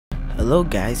Hello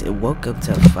guys and welcome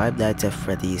to Five Nights at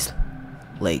Freddy's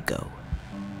Lego.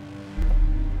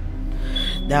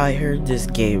 Now I heard this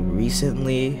game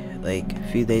recently, like a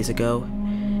few days ago,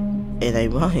 and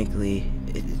ironically,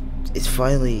 it's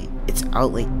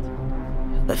out like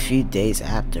a few days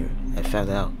after I found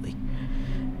out. Like,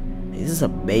 this is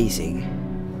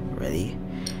amazing, already.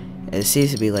 And it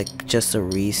seems to be like just a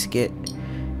reskit.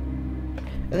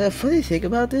 And the funny thing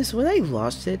about this, when I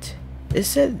launched it, it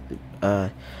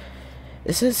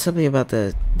said something about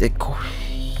the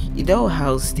you know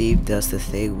how Steam does the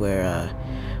thing where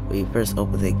when you first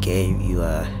open the game, you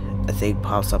a thing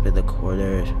pops up in the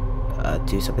corner,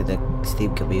 do something the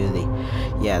Steam community.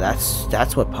 Yeah,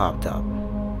 that's what popped up.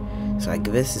 So I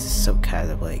guess this is some kind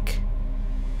of like.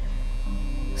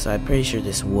 So I'm pretty sure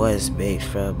this was made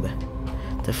from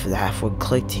the Fnaf 1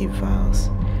 Click Team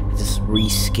files. It's just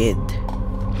reskinned.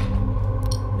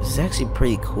 This is actually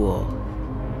pretty cool.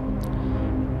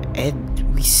 And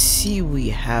we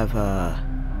have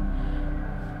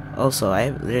also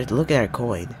look at our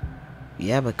coin. We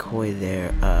have a coin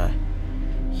there,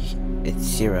 it's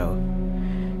 0.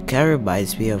 Kinda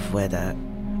reminds me of when that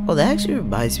actually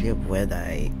reminds me of when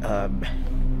I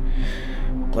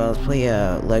was playing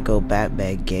a Lego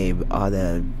Batman game on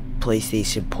a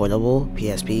PlayStation Portable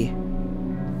PSP.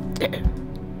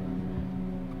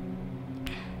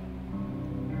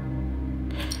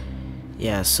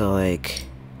 Yeah, so like,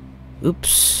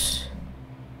 oops,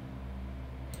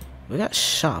 we got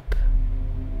shop.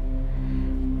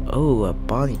 Oh, a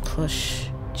Bonnie plush,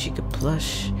 Chica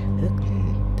plush.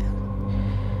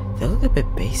 They look a bit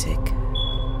basic.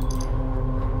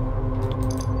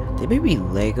 They may be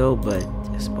Lego, but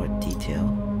there's more detail.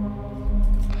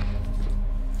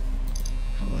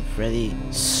 Come on, Freddy,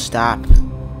 stop.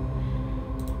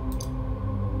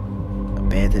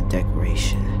 Abandoned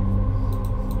decoration.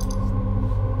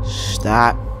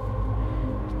 Stop.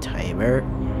 Timer.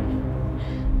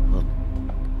 Well,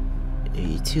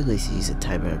 you're too lazy to use a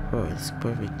timer, bro. It's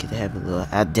perfect. You can have a little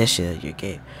addition in your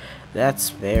game. That's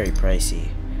very pricey.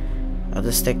 I'll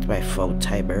just stick to my phone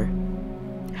timer.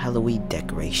 Halloween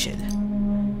decoration.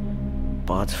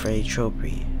 Bought Freddy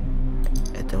trophy.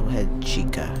 Head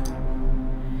Chica.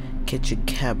 Kitchen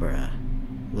camera.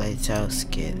 Lights out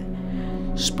skin.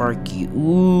 Sparky.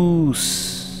 Ooh.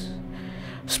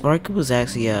 Sparky was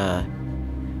actually a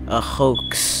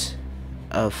hoax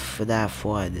of Fnaf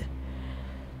 1.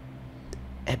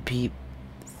 And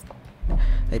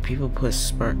people put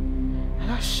Spark. I'm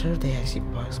not sure if they actually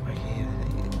bought Sparky.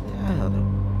 I don't know.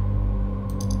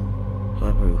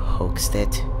 Whoever who hoaxed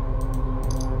it.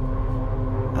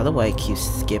 I don't know why I keep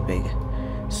skipping.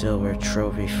 Silver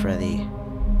trophy Freddy.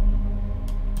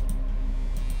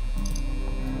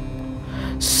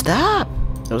 Stop!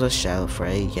 That was a shadow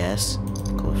Freddy, yes.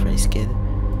 Gold Freddy skin.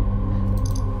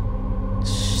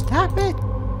 Stop it!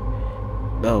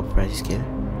 No, Freddy skin.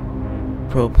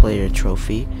 Pro player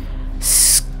trophy.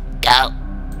 Scout!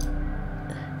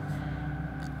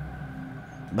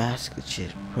 Basket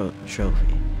chip pro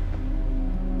trophy.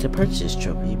 To purchase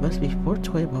trophy, you must be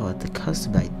 421 at the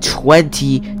custom night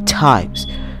 20 times.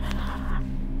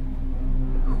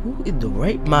 Who in the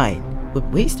right mind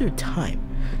would waste their time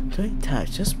 20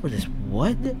 times just for this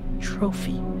one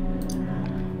trophy?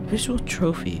 Visual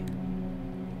trophy.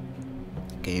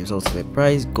 Game's ultimate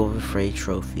prize, Golden Freddy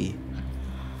trophy.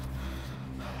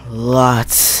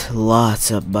 Lots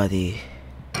of money.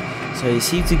 So you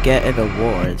seem to get an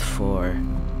award for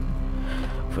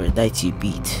the nights you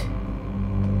beat.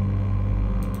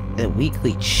 A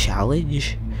weekly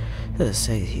challenge? The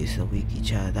second use the weekly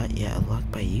challenge not yet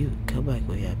unlocked by you. Come back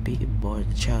when you have beaten more of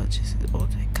the challenges in the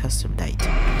ultimate custom night.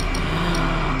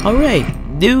 Alright,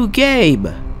 new game!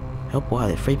 Help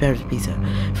wanted, free Paris pizza.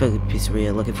 Friendly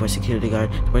pizzeria looking for a security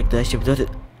guard to work the night shift.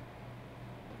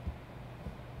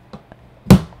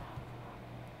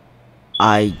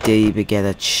 I didn't even get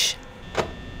a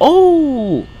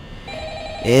oh!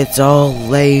 It's all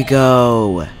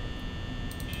Lego!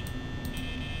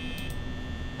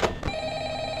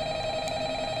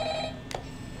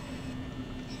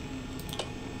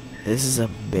 This is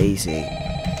amazing.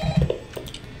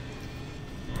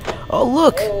 Oh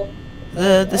look!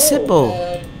 The symbol!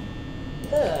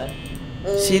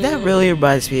 See, that really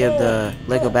reminds me of the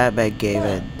Lego Batman game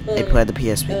and I played the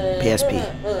PSP.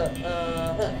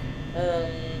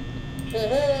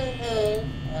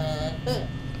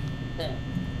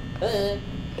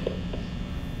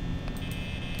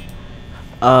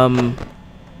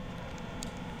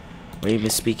 Were you even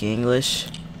speaking English?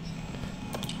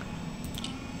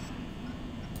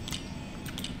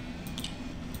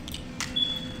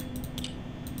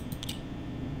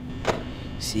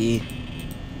 See,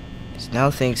 Now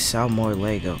things sound more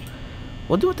Lego.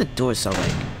 Wonder what the doors sound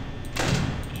like.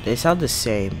 They sound the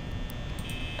same.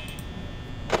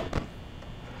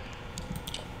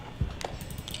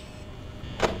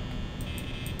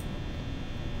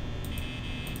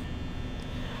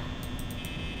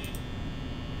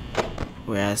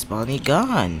 Where's Bonnie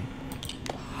gone?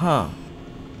 Huh.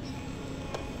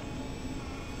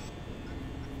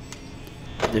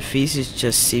 The faces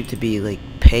just seem to be like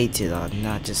painted on,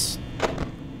 not just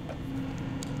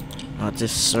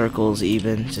circles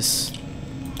even, just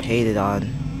painted on.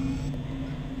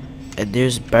 And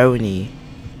there's Bonnie.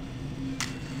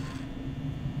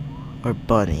 Or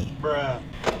Bunny. Bruh.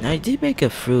 Now I did make a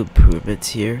few improvements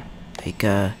here. Like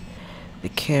the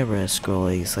camera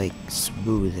scrolling is like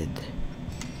smoothed.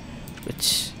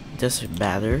 Which doesn't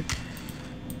matter.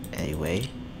 Anyway.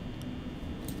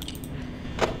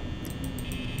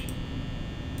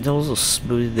 It also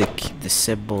smoothed the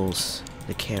symbols,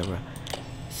 the camera.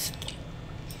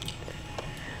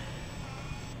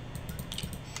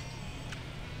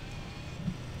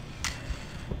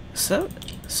 So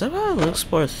somehow it looks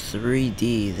more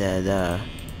 3D than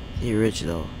the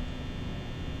original.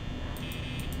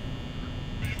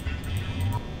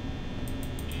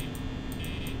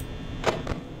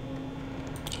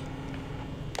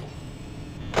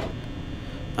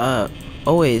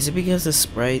 Oh wait, is it because the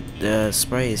sprite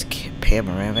is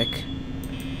panoramic?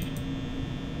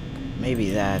 Maybe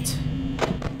that.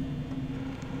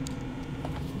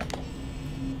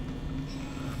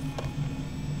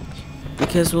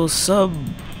 Because what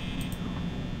some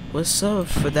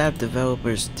Fnaf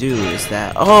developers do is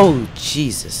that, oh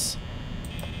Jesus.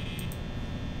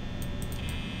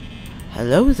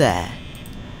 Hello there.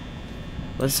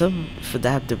 What some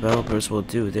Fnaf developers will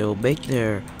do, they will make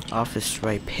their office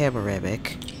sprite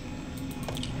panoramic,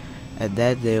 and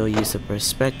then they'll use a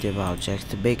perspective object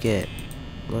to make it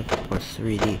look more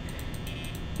 3D.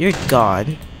 You're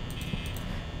gone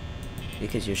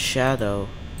because your shadow,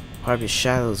 part of your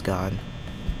shadow's gone.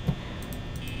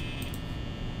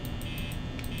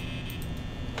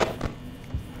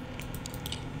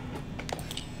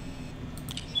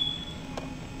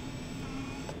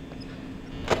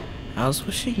 I was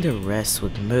wishing the rest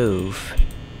would move.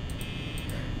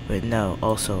 But no,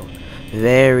 also,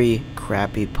 very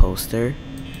crappy poster.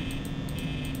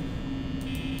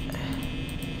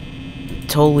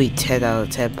 Totally 10 out of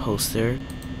 10 poster.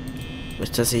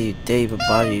 Which doesn't even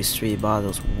bother you 3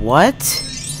 models. What?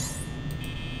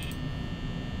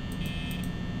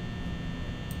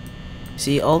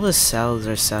 See, all the sounds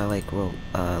are sound like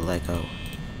Lego.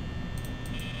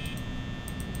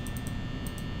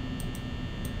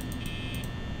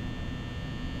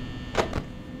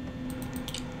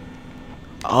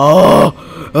 Oh!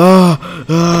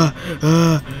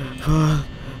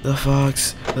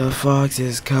 The fox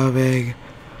is coming.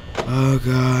 Oh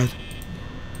god.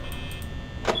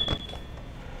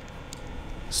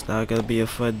 It's not gonna be a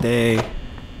fun day.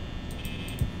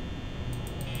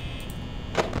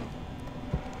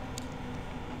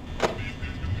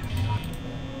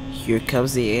 Here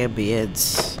comes the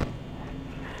ambience.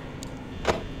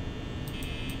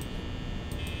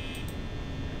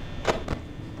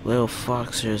 Little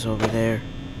foxers over there.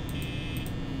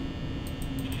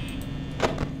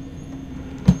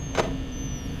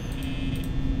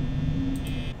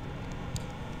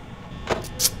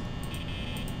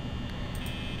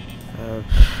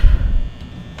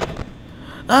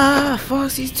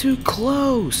 Foxy's too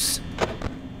close.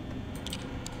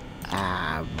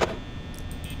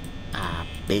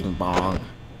 Bing bong.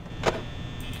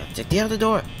 Gotta check the other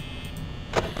door.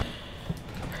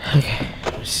 Okay,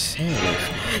 we're safe.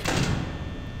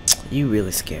 You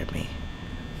really scared me.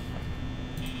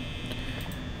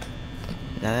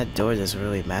 Now that door doesn't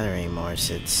really matter anymore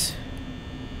since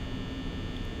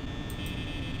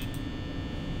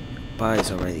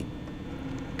body's already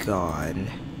gone.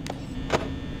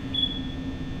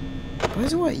 Why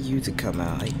does it want you to come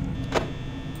out?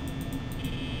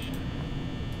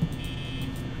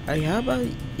 Like, how about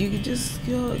you can just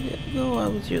go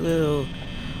out with your little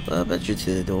adventure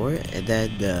to the door, and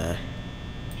then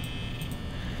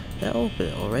that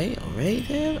open. Alright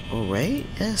then. Alright,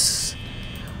 yes.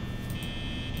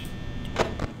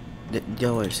 You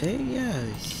know what I'm saying? Yeah.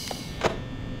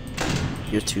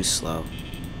 You're too slow.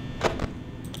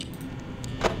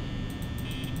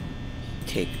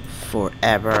 Take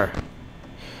forever.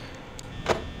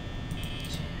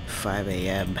 5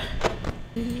 a.m.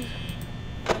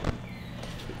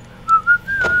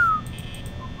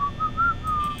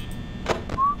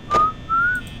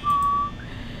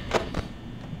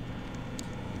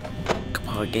 Come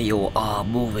on, get your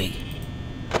arm moving.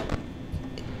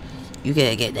 You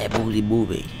gotta get that booty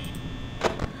moving.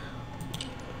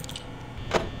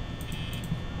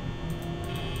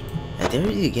 I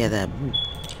dare you get that.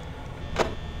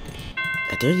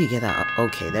 I dare you get that.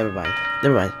 Okay, never mind.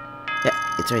 Never mind. Yeah,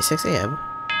 it's already 6 a.m.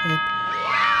 And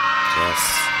yes,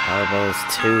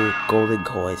 almost 2 golden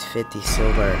coins, 50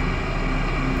 silver,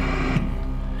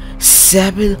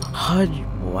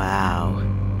 700. Wow.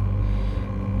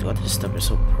 God, this stuff is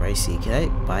so pricey. Can I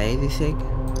buy anything?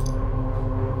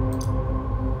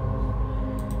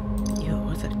 Yo,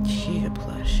 what's that Chia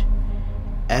plush?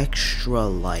 Extra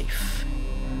life.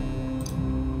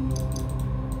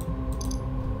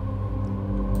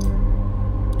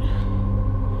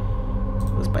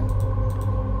 Let's buy.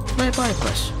 Why buy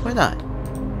plush? Why not?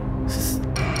 This is.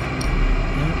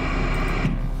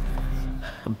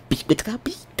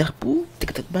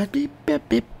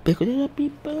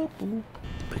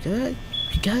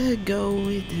 We gotta go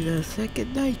into the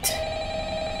second night.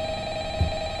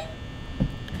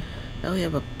 Now we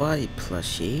have a body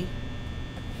plushie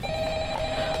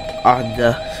on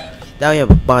the. Now we have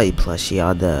a body plushie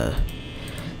on the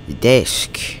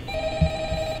desk.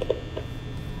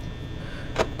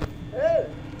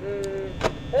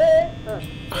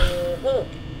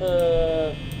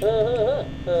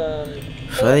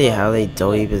 Funny how they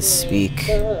don't even speak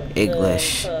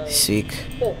English. Speak.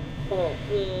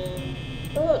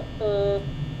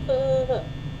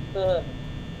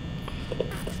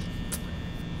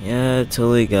 Yeah,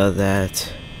 totally got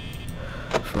that.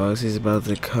 Foxy's about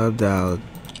to come down.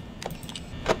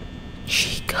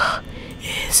 Chica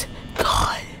is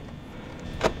gone.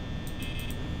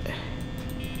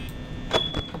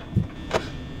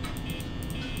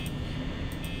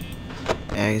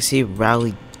 I can see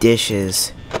rowdy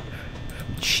dishes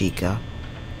from Chica.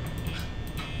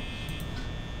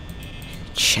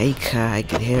 Chica, I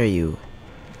can hear you.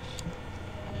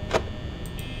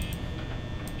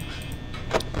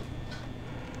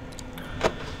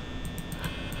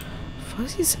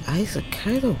 Fuzzy's eyes are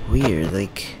kind of weird,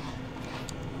 like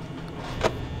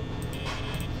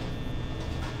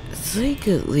it's like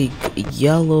a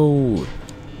yellow.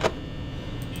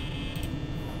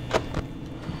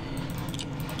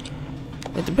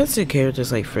 It depends on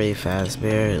characters like Freddy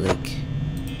Fazbear, like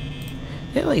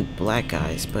they have like black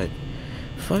eyes, but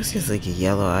Foxy has like a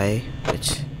yellow eye,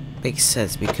 which makes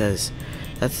sense because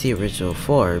that's the original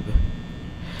form.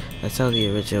 That's how the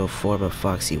original form of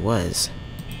Foxy was.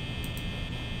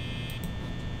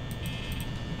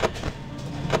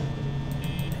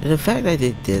 And the fact that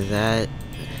they did that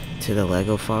to the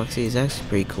Lego Foxy is actually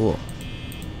pretty cool.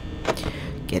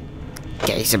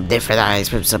 Getting some different eyes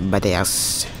from somebody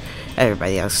else.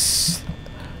 Everybody else.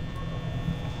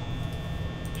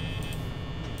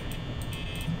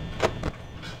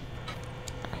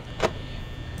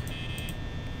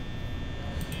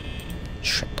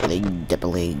 Tripling,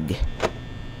 doubling.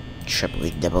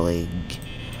 Tripling, doubling.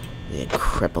 And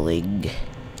crippling.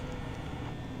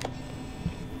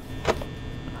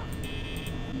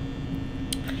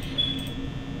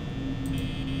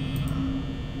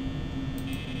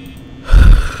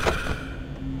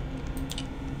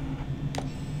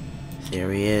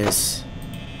 There he is.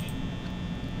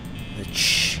 The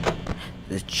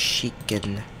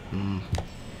chicken.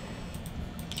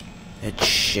 The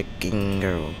chicken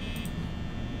girl.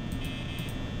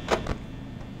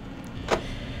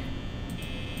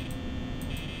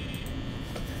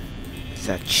 It's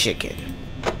that chicken.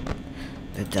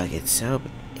 The dog itself,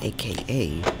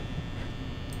 aka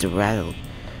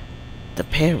the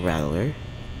pan rattler,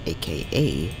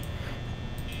 aka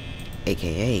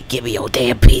give me your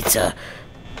damn pizza.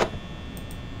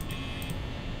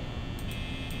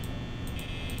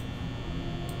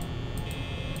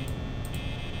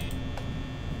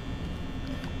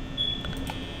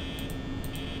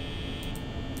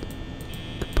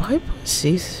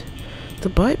 The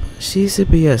Bible seems to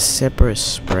be a separate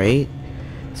sprite.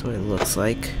 That's what it looks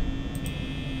like.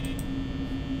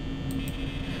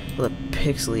 The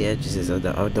pixely edges is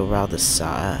around the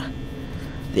side,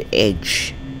 the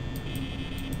edge.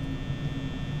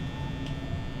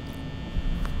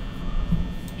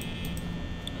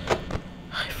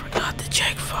 I forgot to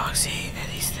check Foxy, and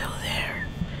he's still there.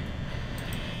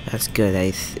 That's good.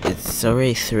 It's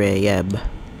already 3 a.m.,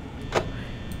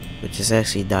 which is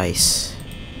actually nice.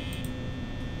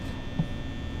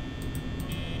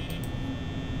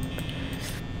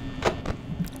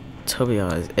 To be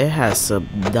honest, it has some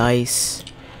nice,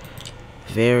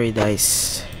 very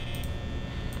nice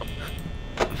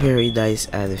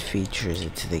added features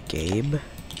into the game.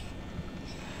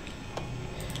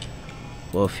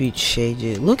 Well, if you change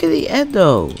it, look at the end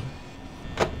though.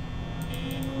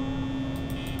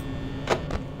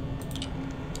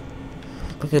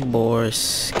 looking more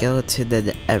skeleton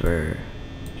than ever.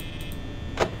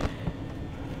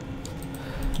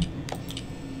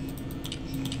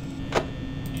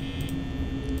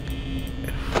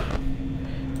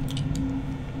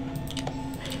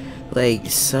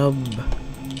 Like some,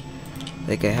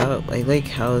 like I like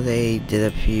how they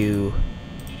did a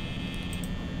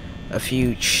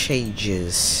few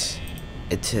changes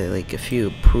into like a few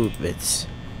improvements.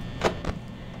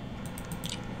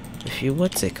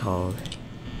 What's it called?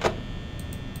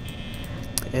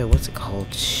 Yeah, what's it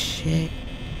called? Shit.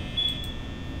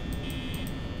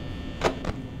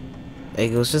 Like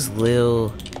it was just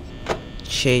little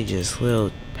changes,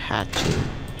 little patches.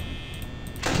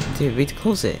 Dude, we need to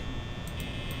close it.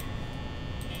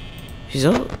 She's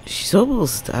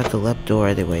almost at the left door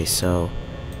anyway, so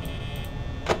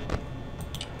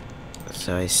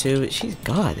I assume she's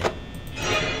gone.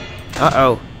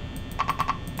 Uh-oh.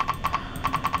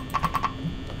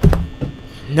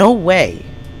 No way.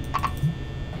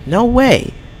 No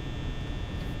way.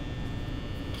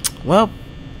 Well,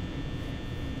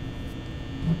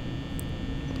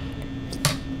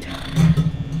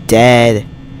 dead.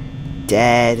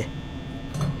 Dead.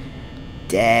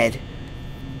 Dead.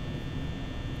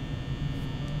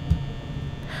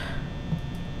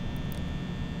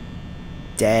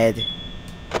 Dead.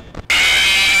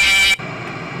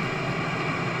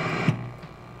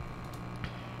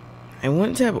 I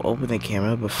wanted to have opened the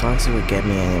camera, but Foxy would get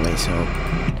me anyway, so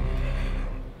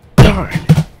darn.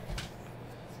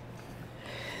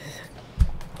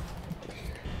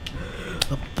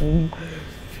 Boom.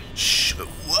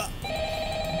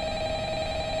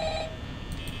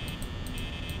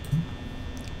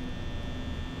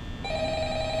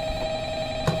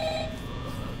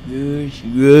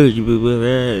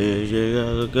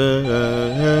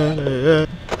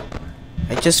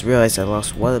 I just realized I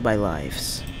lost one of my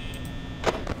lives.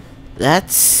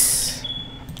 That's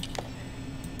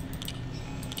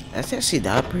actually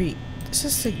not pretty. This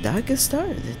is like not a good start.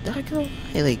 It's not gonna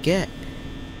lie, like get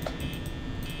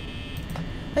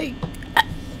like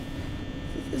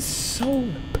it's so.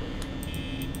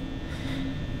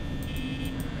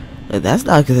 Like, that's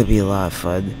not gonna be a lot of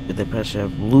fun with the pressure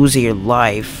of losing your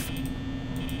life.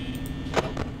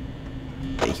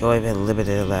 Like, you only have a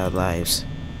limited amount of lives.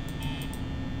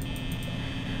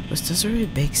 Which doesn't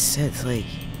really make sense. Like,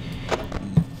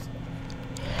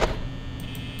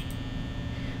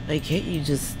 can't you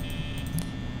just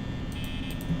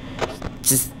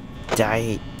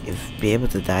die, be able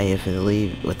to die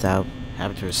infinitely without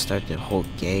having to restart the whole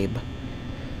game?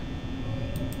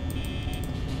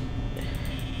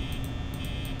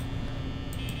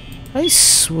 I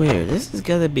swear, this is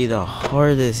gonna be the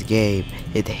hardest game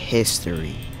in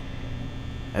history.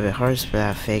 I mean, hardest for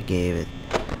that fake game.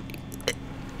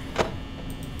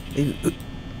 Who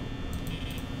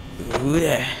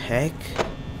the heck?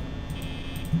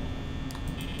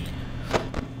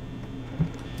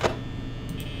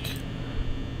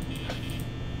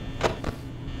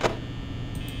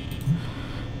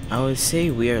 I would say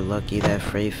we are lucky that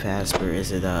Freddy Fazbear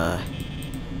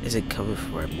isn't coming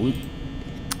for him.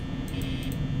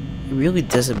 It really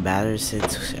doesn't matter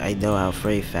since I know how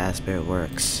Freddy Fazbear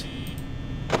works.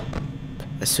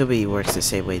 Assuming he works the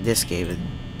same way in this game and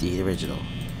the original.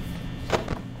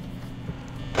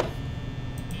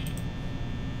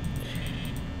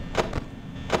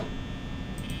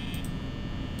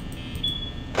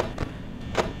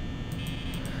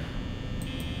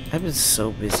 I've been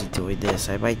so busy doing this,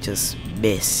 I might just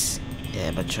miss the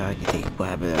animatronic thing what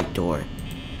happened at the door.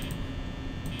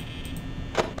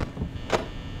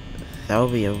 That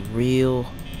would be a real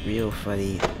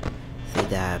funny thing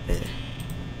to happen.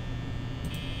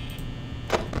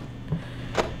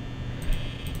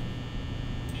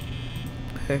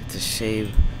 I have to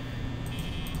save.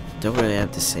 Don't really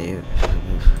have to save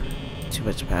too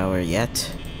much power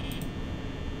yet.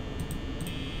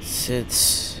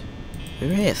 Since we're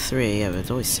already at 3 AM,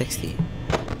 it's only 60.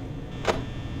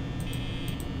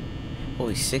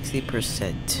 Only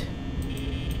 60%.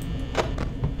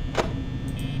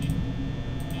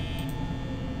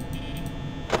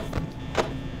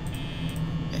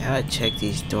 I gotta check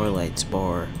these door lights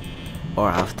more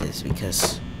often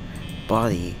because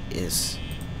body is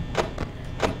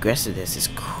aggressiveness is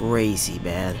crazy,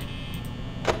 man.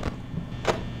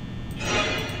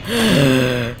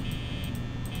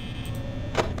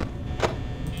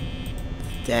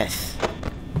 Death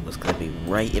was gonna be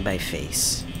right in my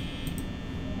face.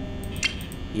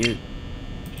 You,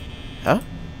 huh?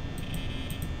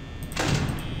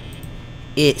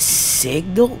 It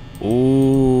signaled?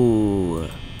 Ooh.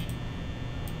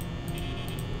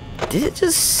 Did it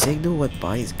just signal when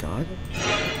body's gone?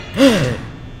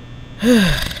 Dear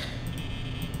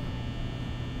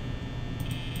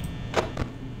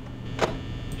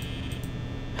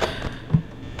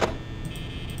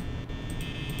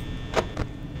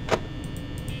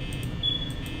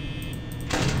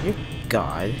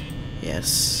God.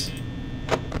 Yes.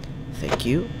 Thank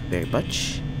you very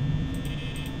much.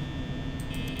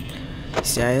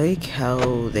 See, I like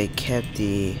how they kept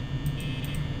the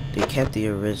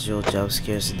original jump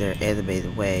scares in their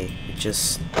animated way,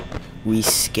 just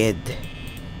reskinned.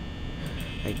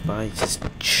 Like mine just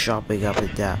chopping up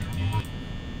and down.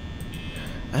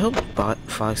 I hope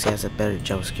Foxy has a better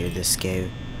jump scare in this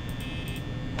game.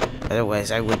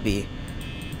 Otherwise, I would be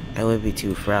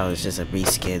too proud. It's just a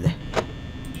reskin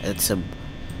and some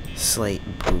slight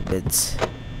improvements,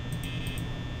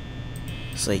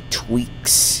 slight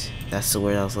tweaks. That's the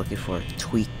word I was looking for.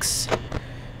 Tweaks.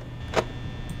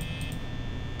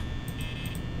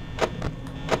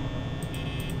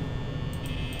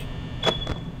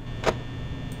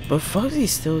 But Foxy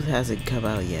still hasn't come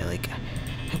out yet. Like, I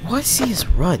want to see his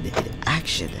run in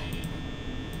action.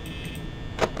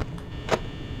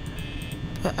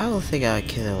 But I don't think I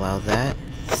can allow that,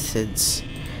 since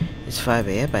it's 5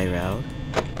 AM by round.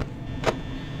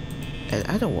 And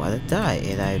I don't want to die,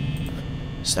 and I'm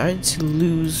starting to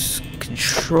lose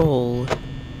control.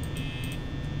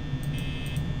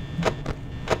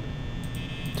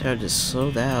 Time to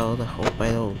slow down. I hope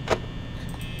I don't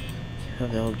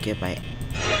get my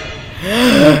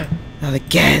not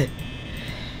again.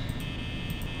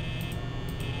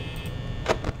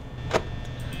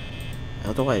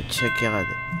 I don't want to check on it.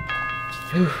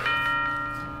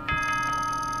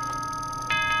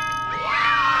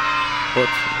 What?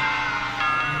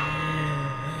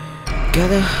 Got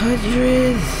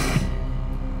 100.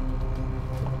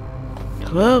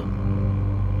 Well,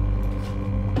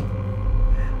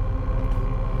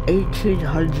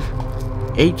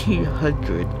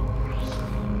 1800.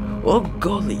 Oh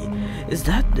golly, is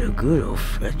that the good old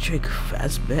Frederick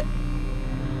Fazbear?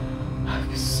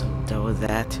 I'm so done with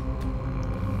that.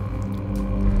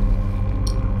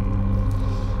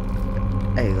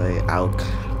 Anyway,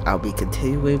 I'll be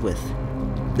continuing with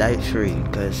night 3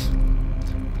 because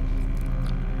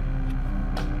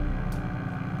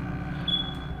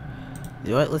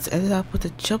you know what? Let's end it up with a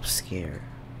jump scare,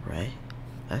 right?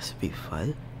 That should be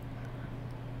fun.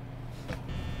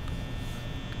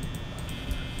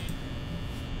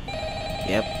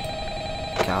 Yep.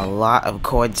 Got a lot of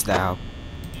coins now.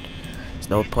 There's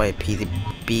no point in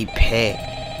PvP.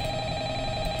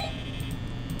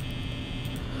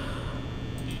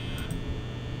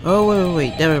 Oh,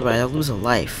 wait, never mind. I'll lose a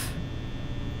life.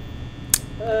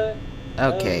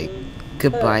 Okay.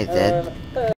 Goodbye then.